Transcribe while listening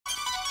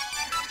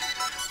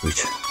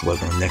Right,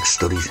 welcome to the next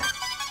studies.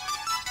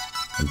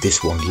 And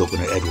this one's looking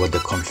at Edward the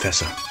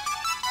Confessor.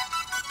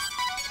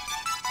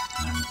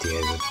 And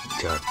there's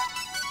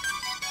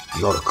a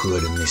lot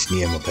occurred in this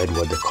name of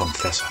Edward the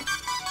Confessor.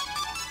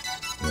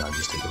 You know,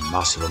 just like a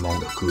massive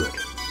amount occurred.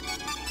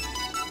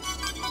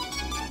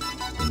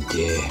 And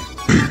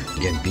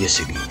again,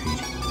 basically,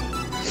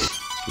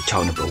 you're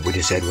talking about with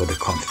this Edward the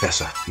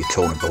Confessor, you're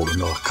talking about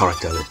another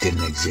character that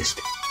didn't exist.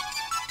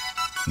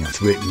 You know,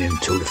 it's written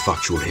into the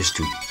factual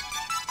history.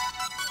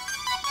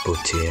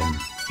 But, you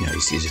know,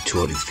 he's a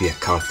totally fake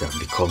character and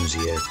becomes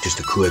just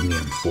a code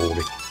name for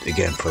it,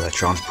 again, for that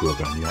trans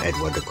program, you know,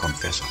 Edward the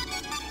Confessor.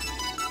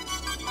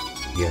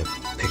 Yeah,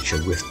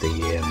 pictured with the,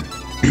 you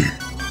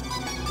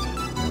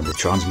know, the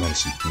trans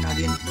medicine, you know,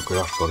 look at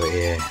that for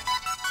the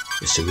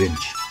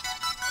syringe.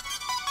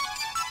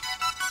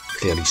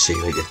 Clearly see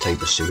like the type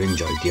of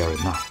syringe idea in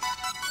that.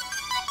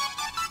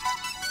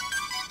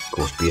 Of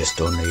course,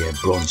 based on the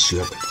bronze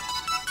serpent.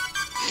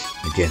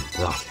 Again,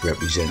 that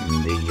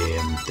representing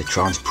the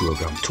trans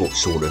program to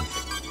sort of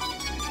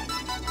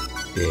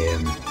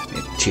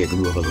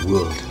taking over the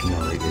world, you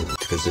know, like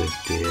because you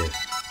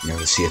know,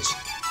 they say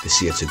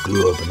it's a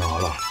globe and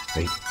all that,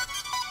 right?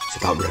 So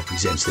that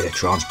represents their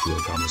trans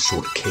program as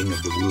sort of king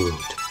of the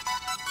world.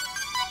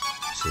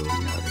 So you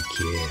know,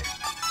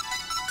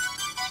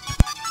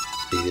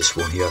 like this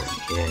one here,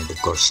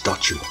 they've got a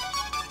statue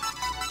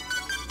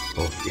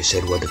of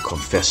Edward the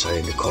Confessor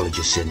in the College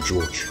of St.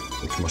 George,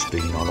 which must be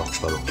in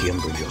Oxford or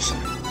Cambridge or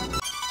something.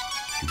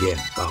 Again,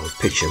 I would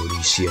picture with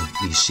these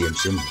same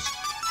symbols.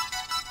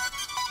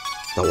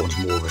 That one's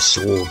more of a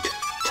sword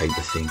type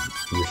of thing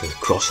with a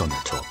cross on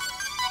the top.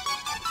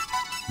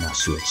 Now,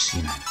 so it's,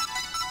 you know,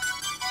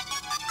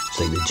 it's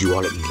like the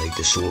duality, like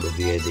the sort of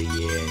you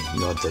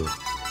know,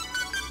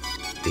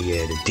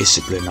 the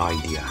discipline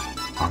idea,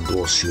 and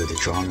also the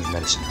trans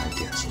medicine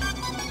ideas, you know,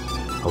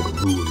 how to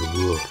rule the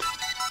world.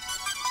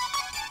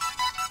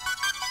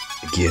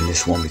 Again,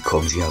 this one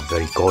becomes, you know, a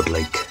very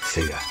godlike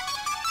figure.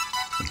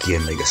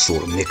 Again, like a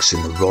sort of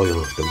mixing the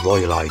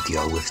royal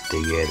idea with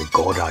the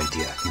god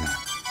idea, you know,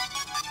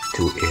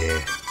 to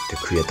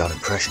create that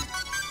impression.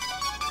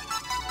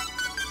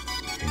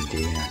 And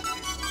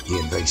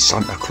again, very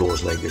Santa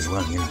Claus-like as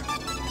well, you know.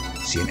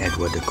 Seeing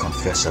Edward the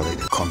Confessor, like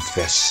to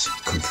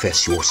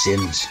confess your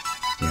sins,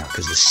 you know,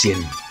 because the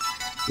sin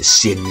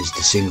is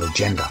the single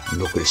gender. And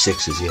look at the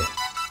sixes here.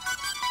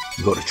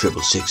 You got the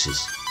triple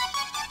sixes.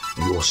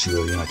 And you also,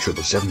 you know,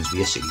 triple sevens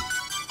basically,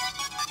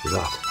 with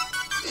that.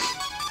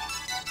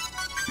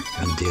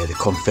 And to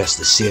confess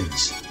the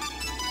sins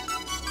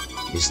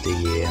is the,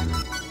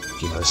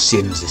 you know,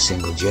 sin is the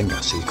single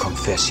gender, so you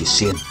confess your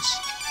sins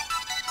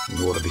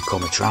in order to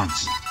become a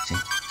trans. See?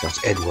 That's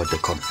Edward the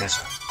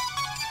Confessor.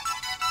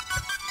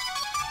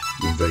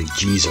 Being very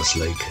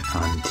Jesus-like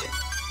and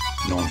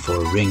known for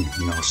a ring,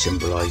 you know,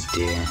 symbolised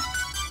a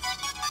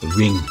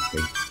ring,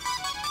 right?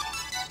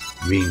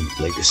 Ring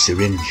like a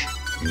syringe.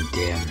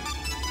 And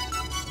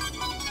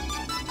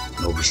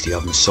obviously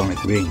have a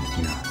Masonic ring,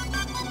 you know,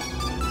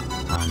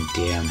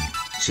 and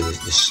so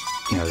this,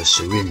 you know, the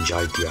syringe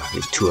idea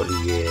is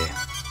totally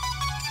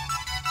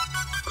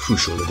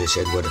crucial to this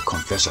Edward the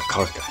Confessor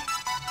character.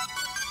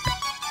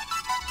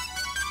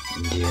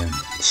 And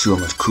so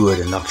much code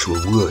in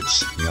actual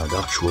words, you know, the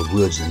actual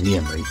words of the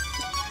name, right?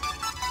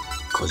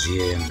 Because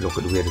look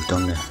at the way they've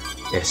done the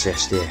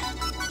SS there.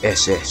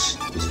 SS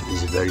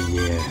is a very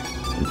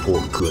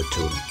important code to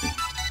them.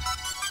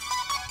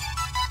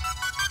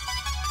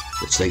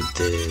 It's like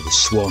the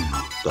swan,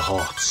 the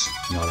hearts,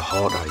 you know, the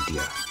heart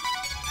idea.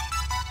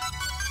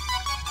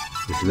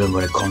 If you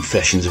remember the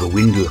confessions of a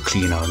window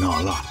cleaner and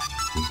all that.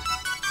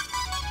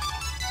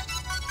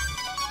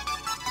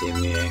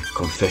 Them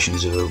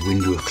confessions of a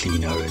window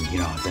cleaner and, you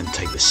know, them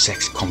type of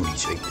sex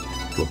comedies, right?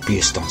 Were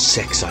based on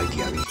sex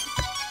idea, right?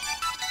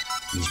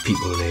 These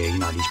people, you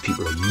know, these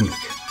people are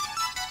unique.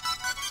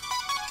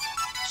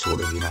 Sort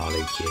of, you know,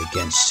 like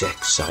against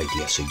sex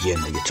idea. So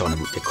again, like you're talking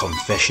about the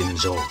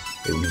confessions of,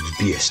 it was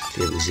based,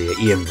 it was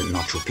aimed at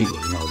natural people,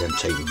 you know, them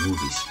type of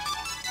movies.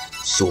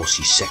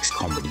 Saucy sex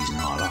comedies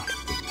and all that.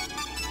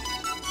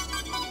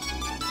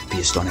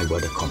 Based on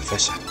Edward the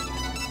Confessor.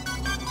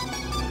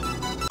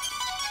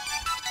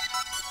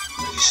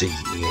 As you see,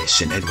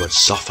 St. Edward's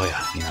sapphire,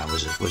 you know,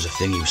 was a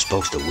thing he was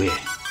supposed to wear.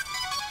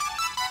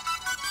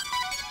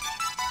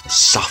 The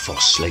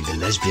sapphos, like the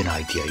lesbian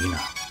idea, you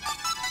know.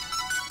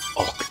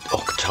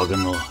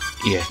 Octagonal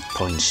 8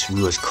 points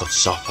rose cut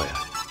sapphire.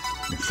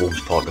 It forms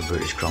part of the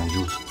British Crown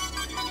Jewels.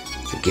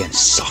 So again,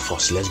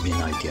 sapphos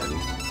lesbian idea, really.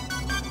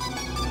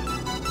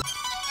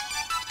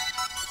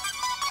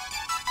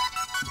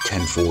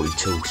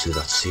 1042, so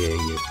that's you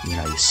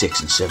know, your 6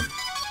 and 7.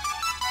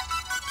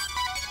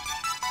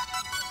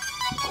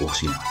 Of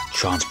course, you know,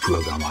 trans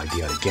program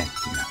idea again,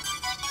 you know.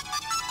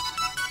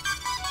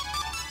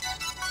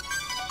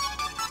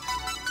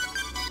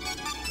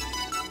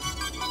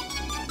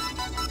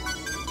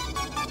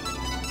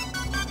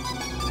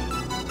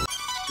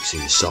 See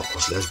the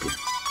sapphos lesbian,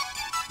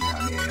 you know,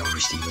 and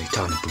obviously we're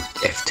talking about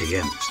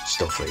FTM and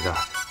stuff like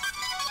that.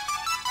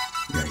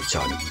 You know, you're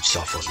talking about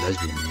Sappho's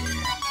lesbian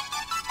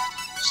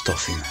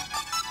stuff, you know.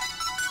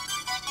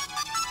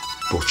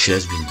 Butch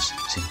lesbians,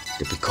 see,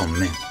 they become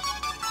men.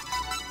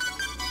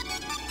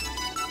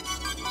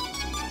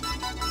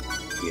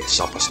 Yeah,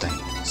 Saperstein.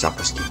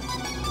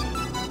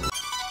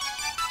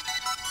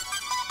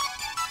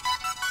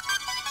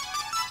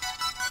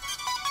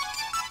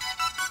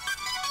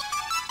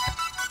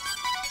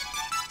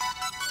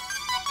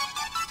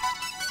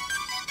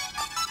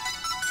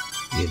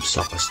 Yeah,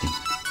 Saperstein.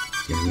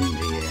 You know what I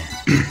mean?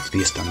 It's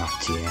based on that,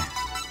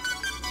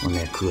 on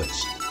their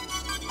quotes.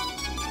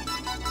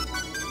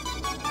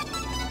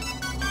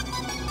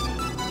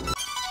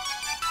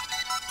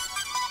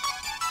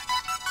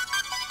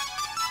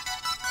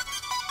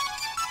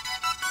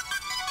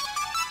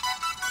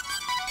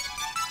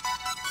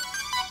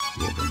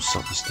 Yeah, from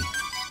Saperstein.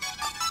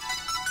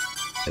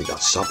 Like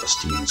that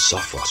Saperstein and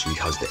Sappho's, he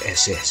has the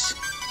SS.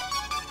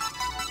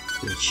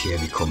 Which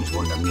becomes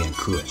one of the main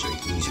quotes,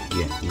 right?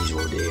 These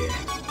were the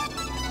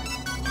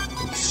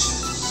like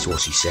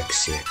saucy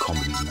sex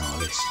comedies and all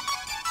this.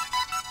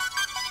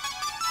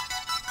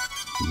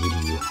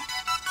 Video.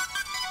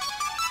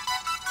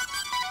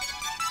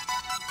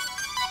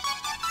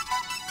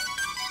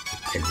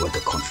 Edward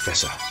the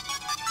Confessor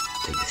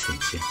type of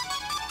things, yeah.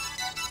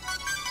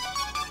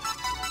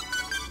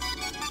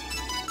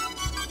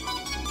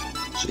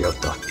 So you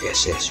have that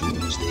SS, which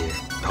means the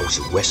House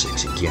of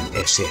Wessex, again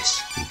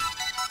SS.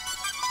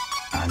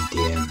 And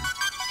the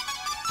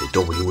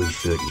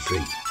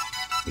WE33.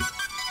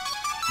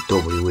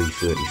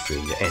 WE33,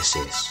 the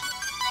SS,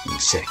 and the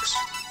sex.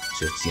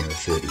 So it's,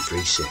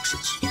 33 sex,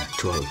 it's,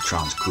 12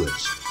 trans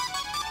codes.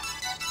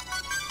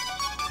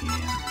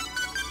 Yeah.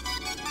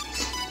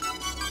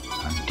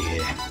 And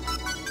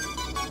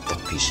that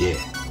piece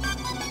here,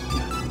 you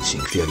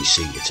can clearly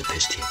see it's a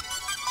piss tape.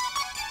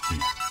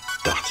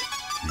 That,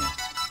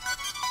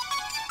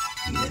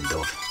 and then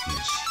that,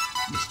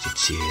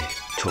 it's a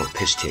total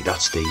piss tape.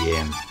 That's the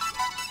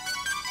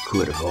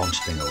coat of arms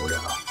thing or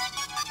whatever.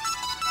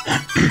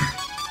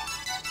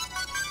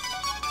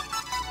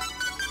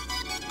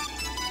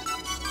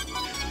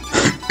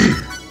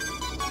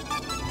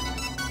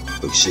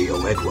 But you see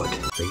how Edward,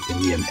 like the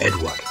name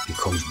Edward,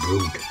 becomes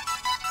Brood.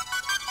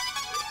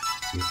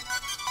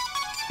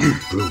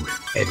 Brood,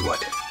 Edward.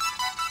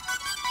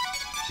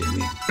 See what I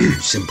mean?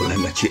 Simple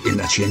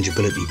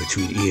interchangeability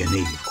between E and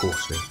E, of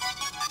course, right?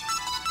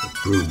 But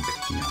Brood,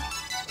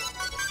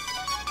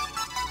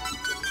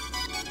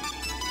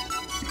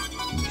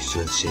 So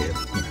it's,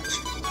 it's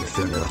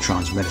referring to the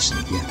trans medicine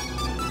again.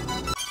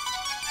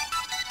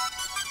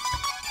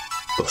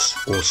 Plus,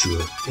 also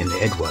in the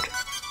Edward,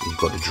 you've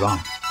got the drum.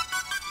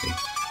 Okay?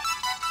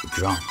 The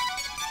drum.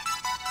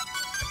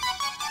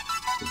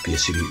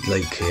 Basically,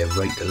 like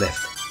right to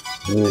left.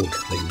 Ward,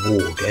 like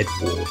Ward,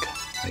 Edward.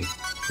 Right?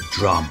 The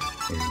drum.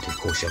 And of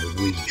course, you have a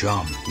wee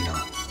drum,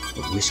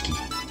 of whiskey.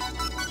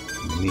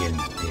 And the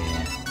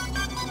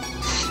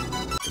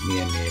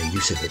main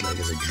use of it, like,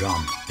 as a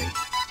drum. Right?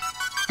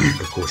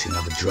 Of course, you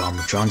have a drum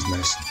with trans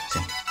medicine, see,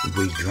 a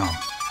wee drum.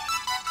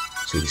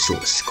 So these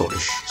sort of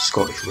Scottish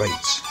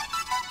rites.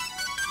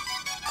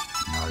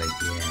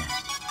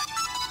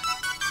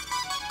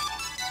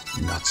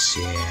 And that's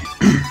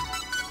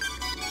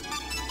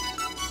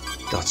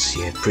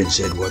Prince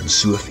Edward and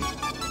Sophie.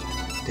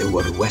 They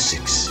were the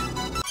Wessex,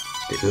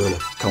 the Earl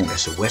of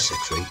Countess of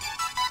Wessex, right?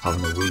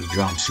 Having a wee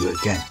drum. So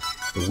again,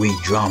 the wee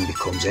drum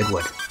becomes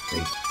Edward,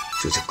 right?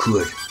 So it's a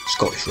code,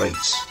 Scottish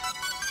rites.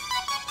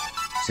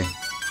 See?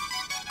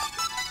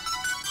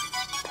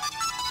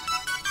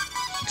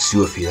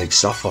 Sophie like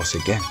Sappho's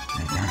again,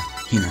 like that,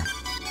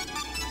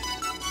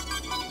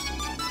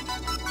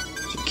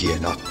 So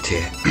again,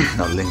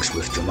 that links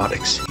with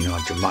dramatics,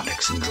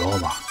 dramatics and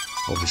drama.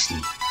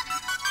 Obviously,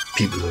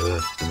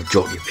 the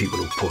majority of people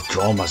who put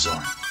dramas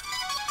on,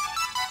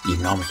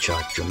 even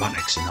amateur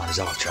dramatics and that is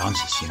all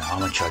trances,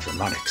 amateur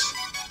dramatics.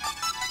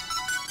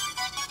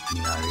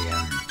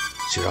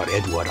 So that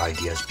Edward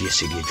idea is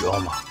basically a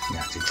drama,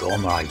 it's a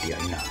drama idea,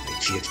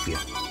 like Shakespeare.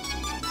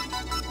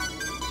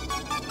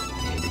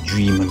 The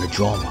dream and the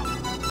drama.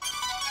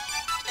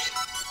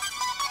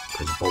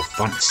 Because it's both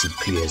fantasy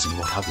plays and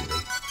what have you,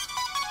 right?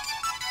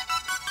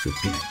 So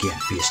it's been again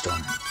based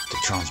on the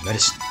trans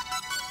medicine.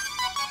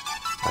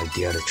 The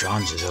idea of the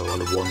transes are all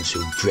the ones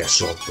who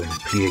dress up and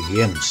play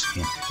games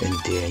and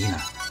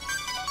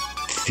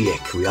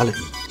fake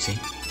reality, see?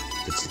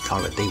 It's the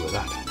all to do with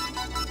that.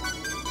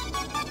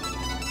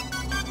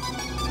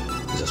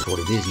 Because that's what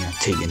it is,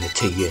 T and the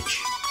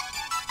TH.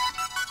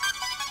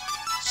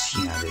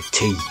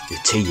 The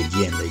T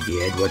again, like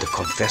the Edward the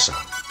Confessor,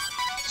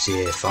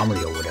 say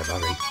family or whatever,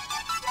 right?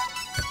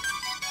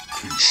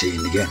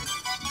 Saying again,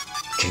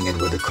 King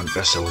Edward the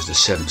Confessor was the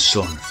seventh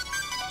son of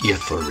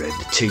Ethelred,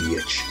 the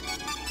TH,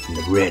 and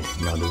the red,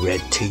 the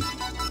red tea,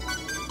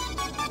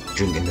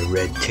 drinking the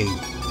red tea.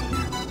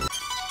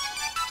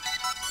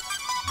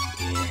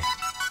 Yeah.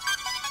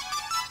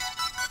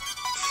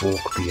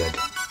 Forkbeard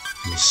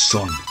and his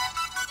son.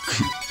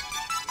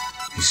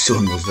 His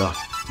son was that,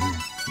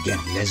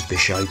 Again,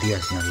 lesbish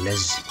ideas,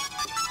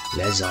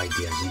 les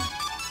ideas,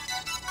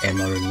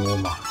 Emma and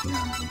Norma, you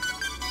know.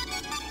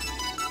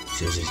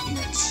 So there's, you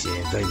know, it's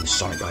very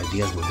Masonic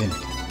ideas within it.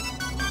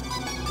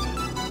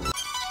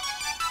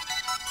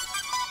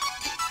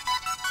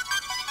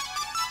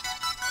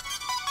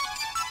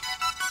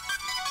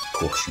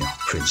 Of course, you know,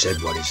 Prince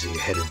Edward is the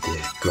head of the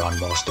Grand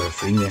Master of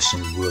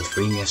Freemasonry, World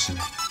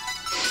Freemasonry.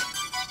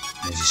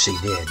 And as you see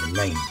there, the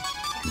 9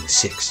 and the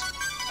 6,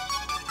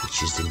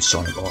 which is the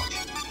Masonic Arch.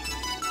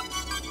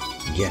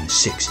 Again,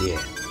 6 there.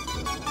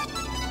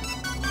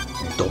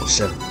 And a double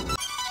 7.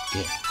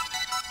 Yeah.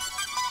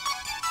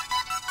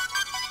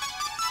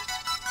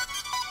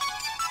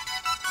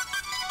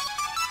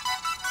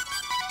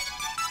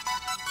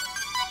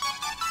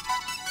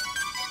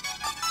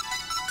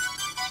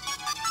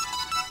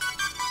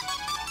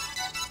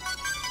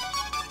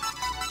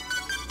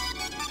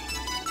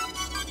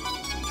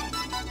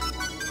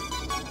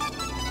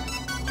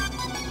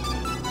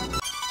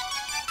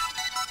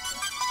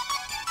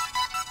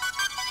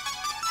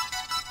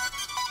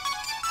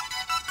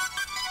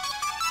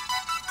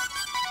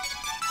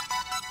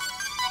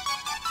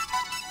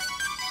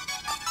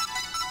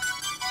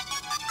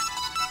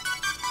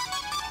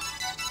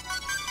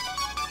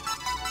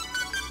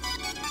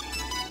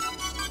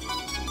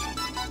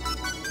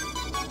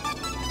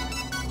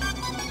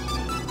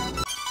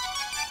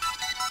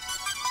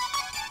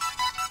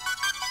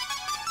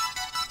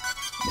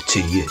 The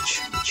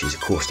TH, which is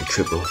of course the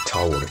triple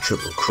tower, the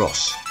triple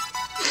cross,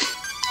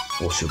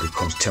 also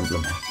becomes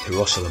Templum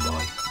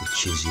Hierosolymi,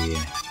 which is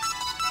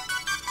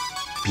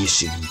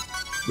basically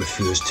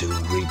refers to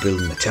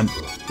rebuilding the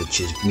temple,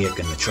 which is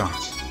making the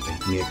trans,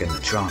 making the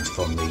trans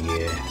from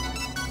the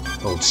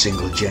old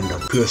single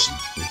gendered person,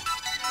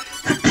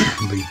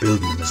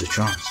 rebuilding them as a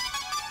trans.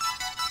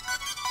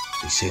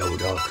 So you see how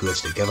it all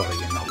occurs together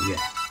again that way.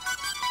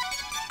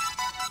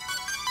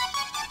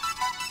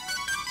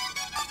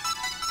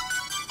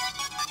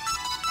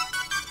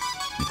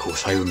 Of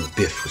course, Hiram and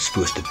Biff was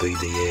supposed to be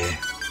the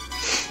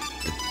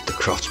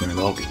craftsman and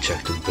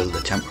architect who built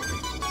the temple.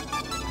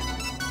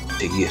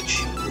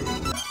 TH,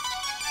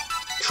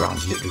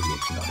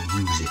 transliterate, you know, to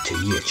use the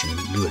TH in a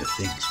load of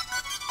things.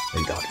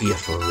 They got A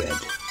for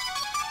red,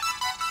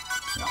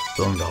 you know,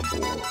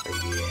 Thunderball,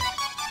 the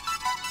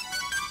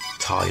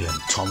Tyler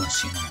and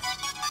Thomas, you know.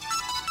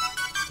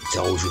 It's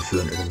always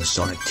referring to the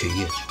Masonic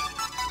TH.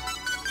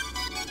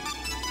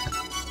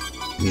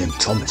 Me and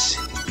Thomas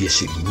is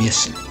basically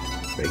Mason.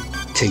 Right,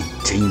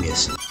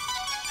 T-Mason,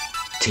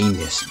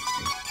 T-Mason,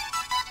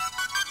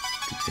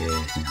 you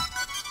know,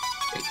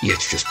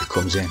 H just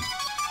becomes in,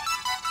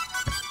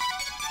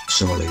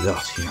 something like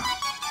that, you know,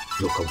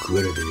 look how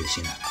good it is,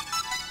 you know,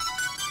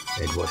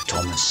 Edward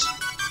Thomas.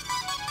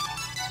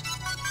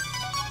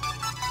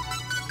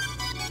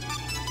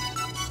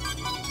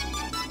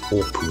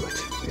 Or poet,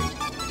 right,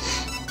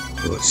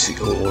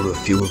 although a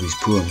few of his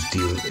poems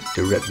deal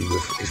directly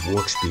with his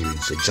war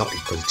experience, exactly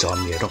because it's all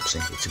made up, see?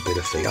 It's a bit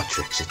of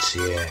theatrics, it's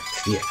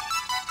fake.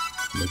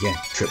 And again,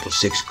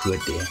 666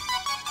 code there.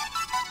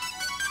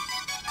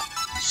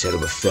 He set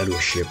up a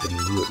fellowship and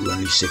wrote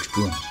only 6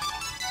 poems.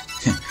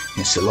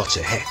 And so lots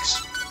of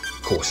hex,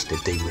 of course, they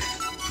deal with,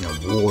 you know,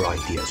 war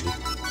ideas.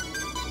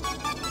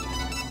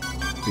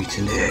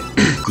 Written there,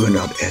 going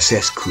out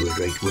SS code,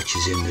 right, which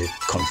is in the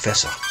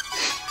Confessor.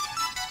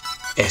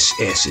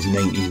 SS is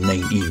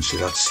 1919, so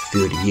that's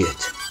 38.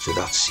 So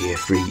that's 3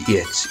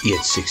 8s,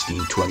 8,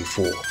 16,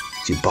 24. So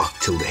you're back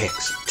to the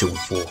hex, 2 and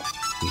 4.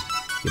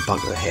 You're back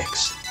to the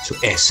hex. So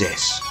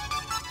SS,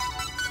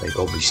 like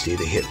obviously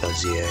the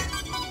Hitler's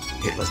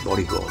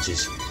bodyguards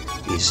is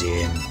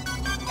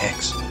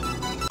hex.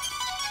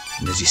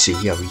 And as you see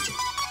here,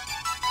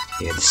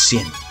 the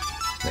sin,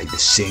 like the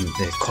sin,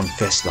 the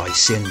confess thy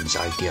sins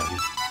idea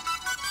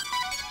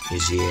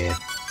is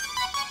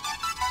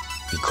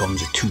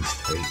becomes a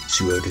tooth, right?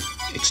 So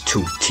it's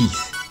 2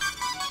 teeth.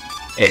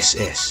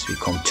 SS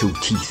become 2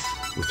 teeth,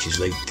 which is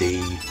like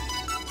the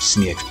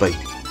snake's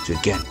bite. So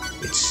again,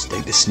 it's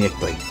like the snake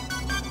bite.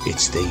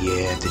 It's the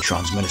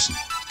transmedicine.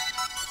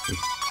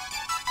 Right?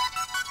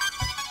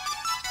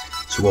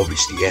 So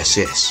obviously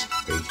SS,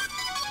 right,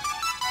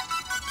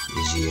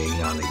 is you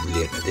know, like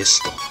relating to this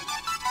stuff.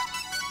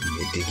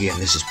 And again,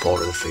 this is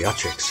part of the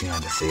theatrics, you know,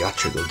 the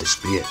theatrical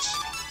displays.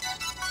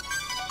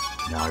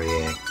 Now,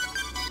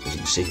 as you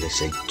can see, they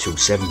say 2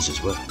 7s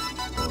as well.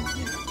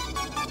 You know,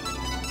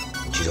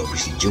 which is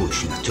obviously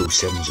Jewish, you know, 2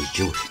 7s is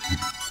Jewish.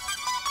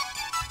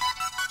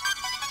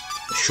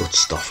 The short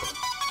stuffer.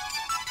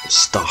 The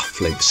staff,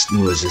 like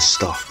Moses'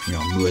 staff, you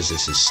know,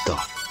 Moses'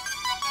 staff.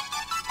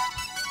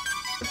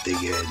 The,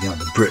 you know,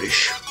 the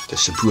British, the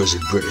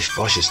supposed British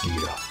fascist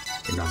leader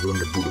in that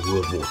round about the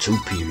World War II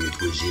period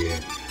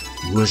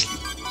was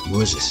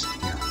Moses,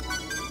 you know.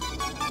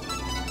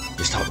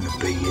 Just happened to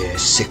be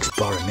 6th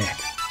baronet.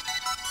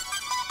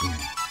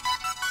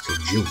 So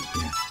Jew,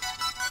 you know.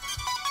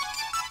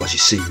 As you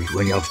see,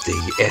 when you have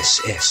the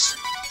SS,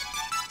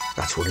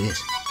 that's what it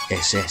is,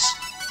 SS.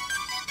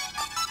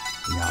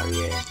 You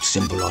know,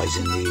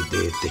 symbolising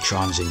the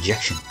trans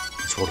injection,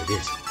 that's what it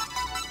is.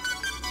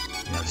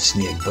 You know, the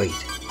snake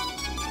bite,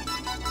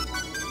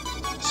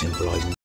 symbolising